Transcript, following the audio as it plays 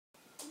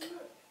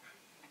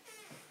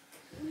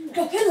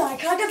Looking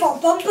like I got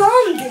a bomb.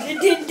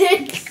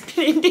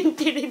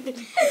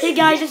 Hey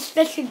guys,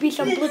 this should be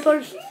some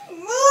bloopers.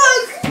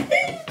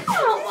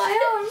 Oh, my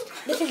arm.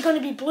 This is going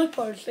to be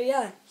bloopers, so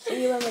yeah,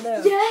 see you over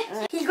there.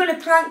 Yeah. He's going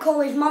to prank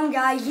call his mum,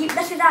 guys.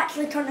 This is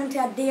actually turned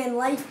into a day in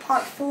life,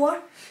 part 4.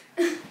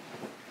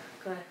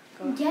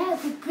 Yeah,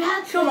 we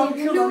grabbed Show them,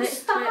 show no them.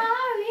 star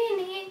in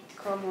it.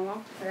 Call my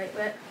mum. Right,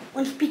 wait.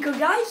 On speaker,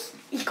 guys,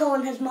 he's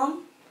calling his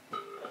mum.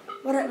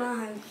 We're at my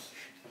house.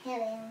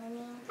 Hello,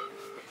 Mommy.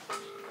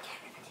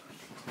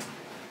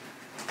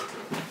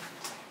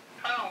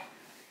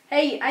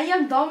 Hey, I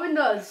am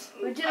Domino's.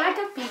 Would you like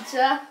a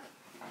pizza?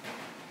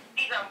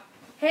 Pizza.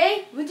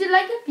 Hey, would you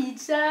like a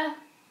pizza?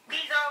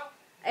 Pizza.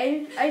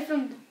 I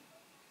from.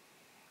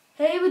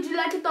 Hey, would you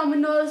like a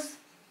Domino's?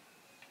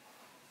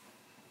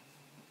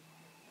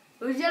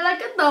 Would you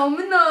like a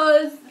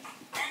Domino's?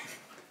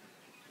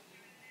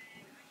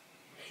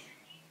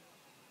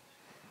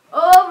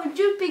 Oh, would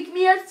you pick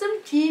me up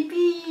some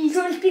cheapies?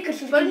 Put on speaker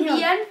so we For can me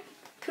hear. and.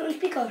 Put on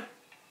speaker.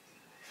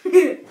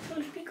 Put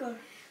on speaker.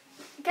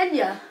 Can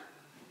ya?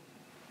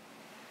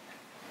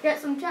 Get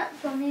some chips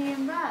for me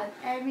and Brad.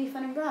 Me,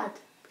 Fun and Brad.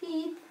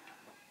 Please.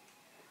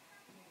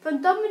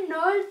 From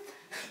Domino's.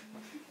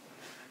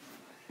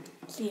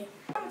 See ya.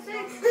 Come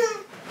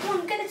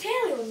on, get a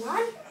tail,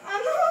 man.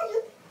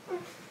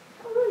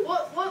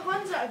 What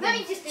one's that? Let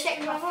me just check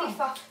my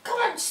FIFA. Come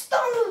on,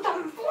 download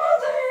them.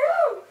 Bloody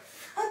hell.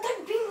 And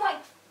don't be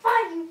like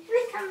 5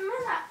 freaking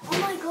minutes. Oh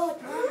my god,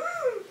 man.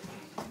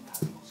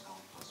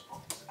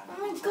 Oh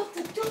my god,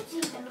 the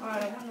doggy.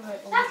 Alright, hang on a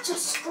minute. That's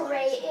just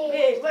great.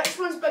 Wait, which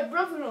one's Big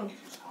Brother on?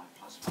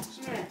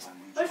 Yeah.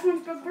 Which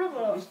one's Big Brother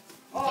on?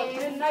 Oh,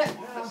 good night.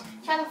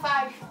 Channel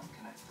 5.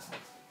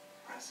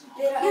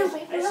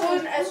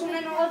 It's on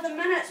in 11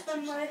 minutes,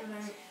 Finlay.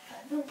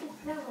 What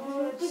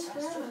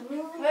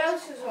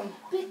else is on?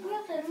 Big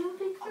brother, no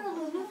big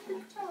brother, no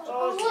big brother. Oh,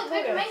 Oh, look,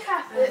 big okay.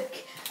 Minecraft book.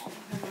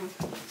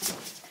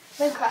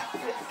 Minecraft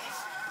book.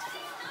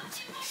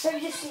 Let me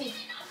just see.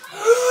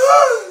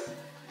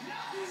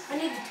 I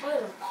need the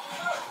toilet.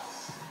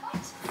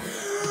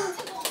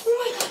 Oh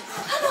my god,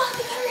 I know how to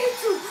get rid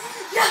of.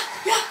 Yeah.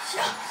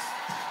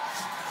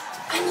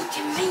 I need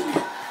to mine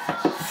it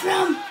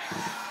from a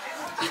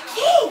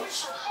cage.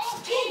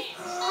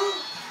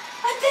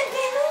 I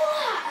didn't know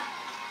that.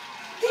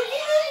 Did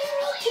you know you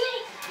need to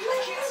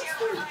make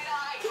redstone?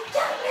 Get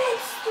that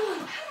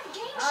redstone.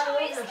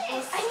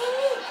 And you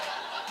need.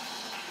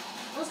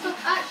 What's the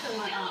acting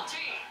like that?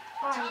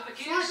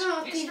 It's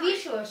like a TV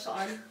show or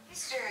something.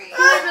 Mystery. It's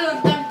like a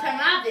Downton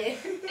Abbey.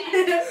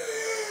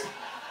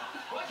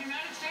 What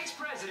United States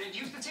president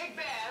used to take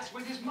baths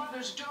with his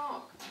mother's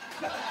dog?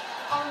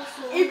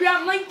 Also.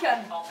 Abraham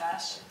Lincoln. I'll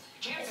pass.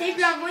 Can't It's pass.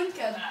 Abraham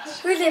Lincoln.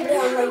 Where's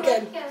Abraham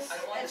Lincoln? Yes.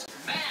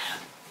 Math.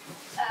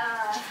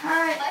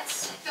 Alright,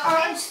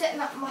 I'm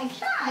setting up my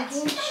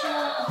game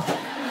show.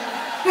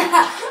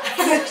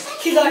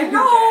 She's like,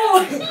 no!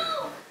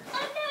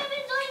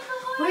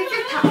 Where's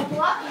your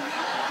tablet?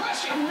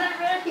 I'm not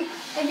ready.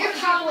 Is your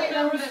tablet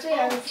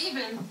downstairs?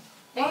 Even.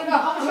 Hey, you know, Is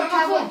have your a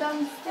tablet phone.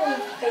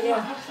 downstairs? Hey,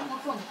 yeah. Have some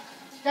phone.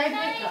 Dave,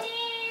 wake up.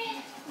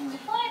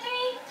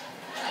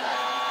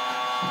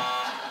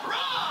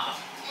 Wrong.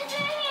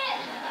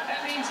 That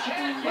means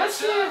cat. What's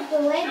your the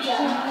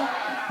legend?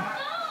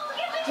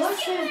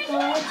 What's your the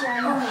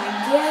legend? Oh my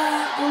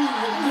god.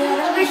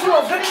 Let me see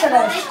what books it is.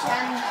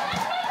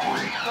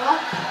 What?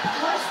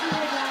 What's your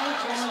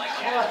legend?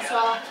 What's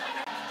up?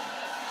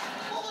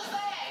 What was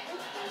that?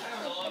 That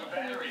was a lot of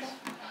batteries. I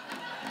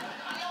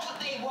know what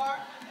they were.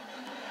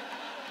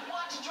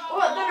 Watch her drop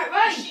What, her done it off.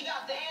 right? She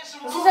got the answer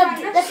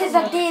This is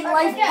a day in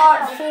life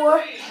part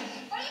 4.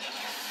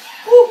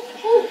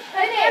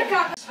 Hey, there.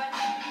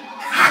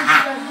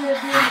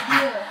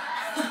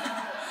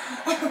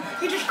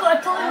 He just got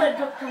a toilet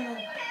dropped on him.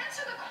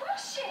 Answer the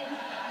question.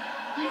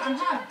 Why did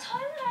you have a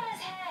toilet on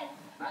his head?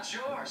 Not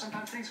sure.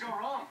 Sometimes things go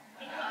wrong.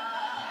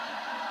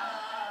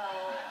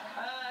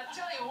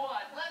 Tell you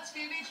what. Let's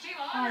give each team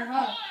 100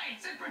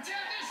 points and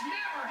pretend this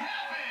never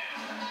happened.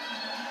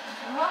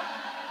 Huh?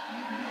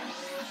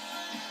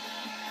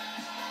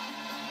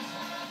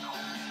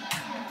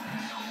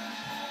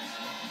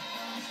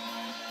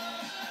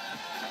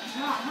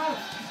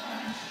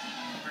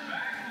 We're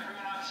back.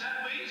 Everyone on set,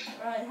 please.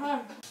 Right, huh?